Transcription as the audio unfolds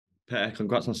Peta,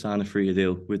 congrats on signing a 3-year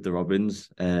deal with the Robins.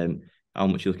 How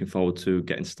much are you looking forward to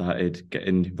getting started,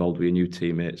 getting involved with your new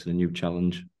teammates and a new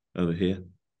challenge over here?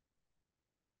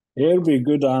 Yeah, it'll be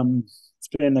good. It's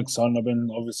been exciting. I've been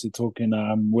obviously talking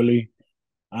Willie,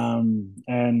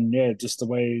 and yeah, just the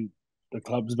way the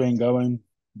club's been going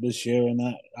this year and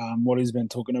that, what he's been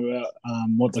talking about,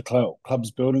 what the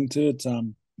club's building to. It's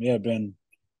yeah, been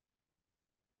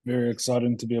very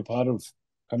exciting to be a part of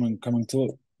coming to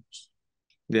it.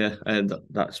 Yeah, and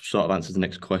that sort of answers the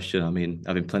next question. I mean,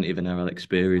 having plenty of NRL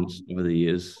experience over the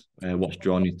years, what's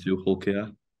drawn you to Hull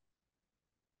KR?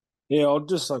 Yeah, I'll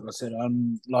just like I said,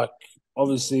 like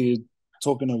obviously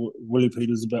talking to Willie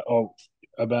Peters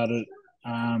about it.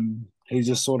 He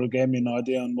just sort of gave me an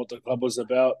idea on what the club was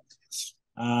about.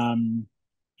 Um,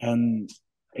 and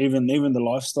even the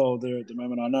lifestyle there at the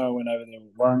moment. I know I went over there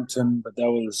with Warrington, but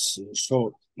that was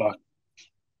short, like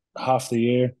half the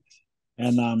year.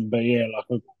 And but yeah,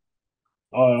 like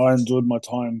I enjoyed my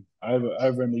time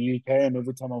over in the UK, and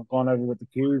every time I've gone over with the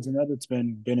Kiwis and that, it's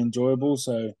been enjoyable.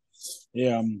 So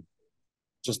yeah, I'm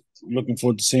just looking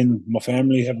forward to seeing my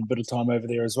family have a bit of time over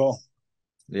there as well.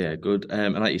 Yeah, good.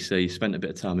 And like you say, you spent a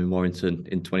bit of time in Warrington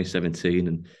in 2017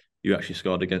 and you actually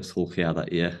scored against Hull KR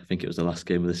that year. I think it was the last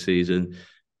game of the season.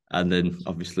 And then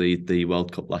obviously the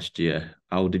World Cup last year.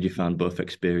 How did you find both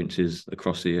experiences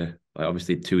across the year? Like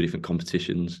obviously two different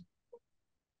competitions.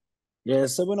 Yeah,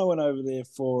 so when I went over there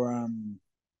for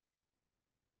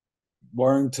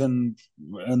Warrington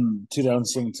in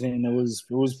 2017, it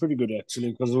was pretty good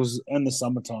actually because it was in the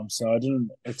summertime, so I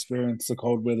didn't experience the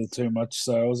cold weather too much.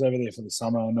 So I was over there for the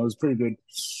summer, and it was pretty good.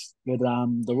 But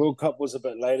the World Cup was a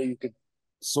bit later. You could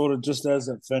sort of just as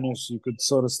it finished, you could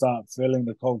sort of start feeling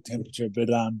the cold temperature. But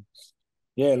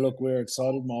yeah, look, we're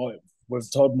excited.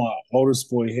 We've told my oldest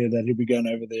boy here that he'll be going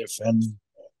over there and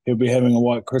he'll be having a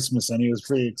white Christmas, and he was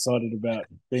pretty excited about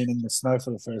being in the snow for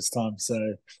the first time.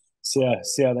 So see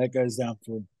how that goes down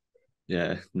for him.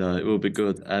 Yeah, no, it will be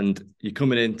good. And you're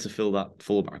coming in to fill that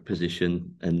fullback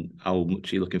position, and how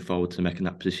much are you looking forward to making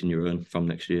that position your own from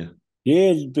next year? Yeah,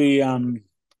 it'd be oh,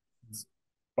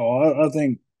 I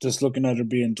think just looking at it would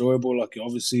be enjoyable. Like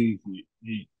obviously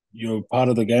you're part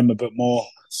of the game a bit more,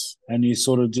 and you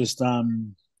sort of just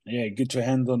yeah get your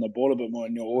hands on the ball a bit more,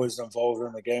 and you're always involved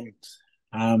in the game.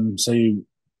 So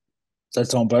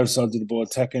that's on both sides of the ball,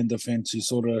 attack and defense. You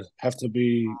sort of have to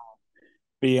be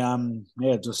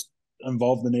yeah just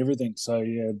involved in everything. So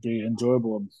yeah, it'd be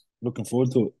enjoyable. I'm looking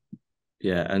forward to it.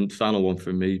 Yeah, and final one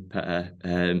from me, Petter.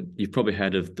 You've probably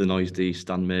heard of the noise the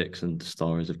stand makes and the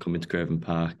stories of coming to Craven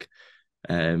Park.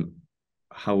 Um,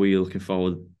 how are you looking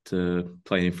forward to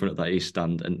playing in front of that East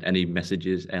stand and any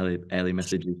messages, early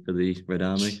messages for the Red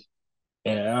Army?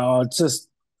 Yeah, it's just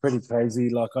pretty crazy.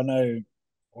 Like I know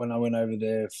when I went over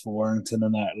there for Warrington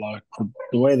and that, like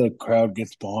the way the crowd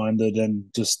gets behind it, and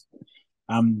just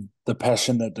the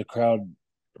passion that the crowd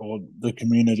or the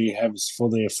community has for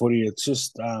their footy. It's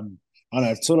just I don't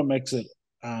know, it sort of makes it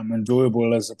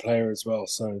enjoyable as a player as well.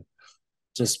 So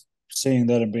just seeing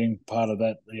that and being part of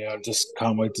that, yeah, I just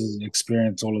can't wait to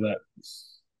experience all of that.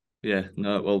 Yeah,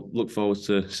 no, well, look forward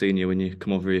to seeing you when you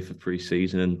come over here for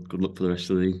pre-season and good luck for the rest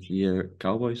of the year at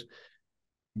Cowboys.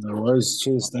 No worries.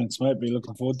 Cheers. Thanks, mate. Be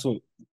looking forward to it.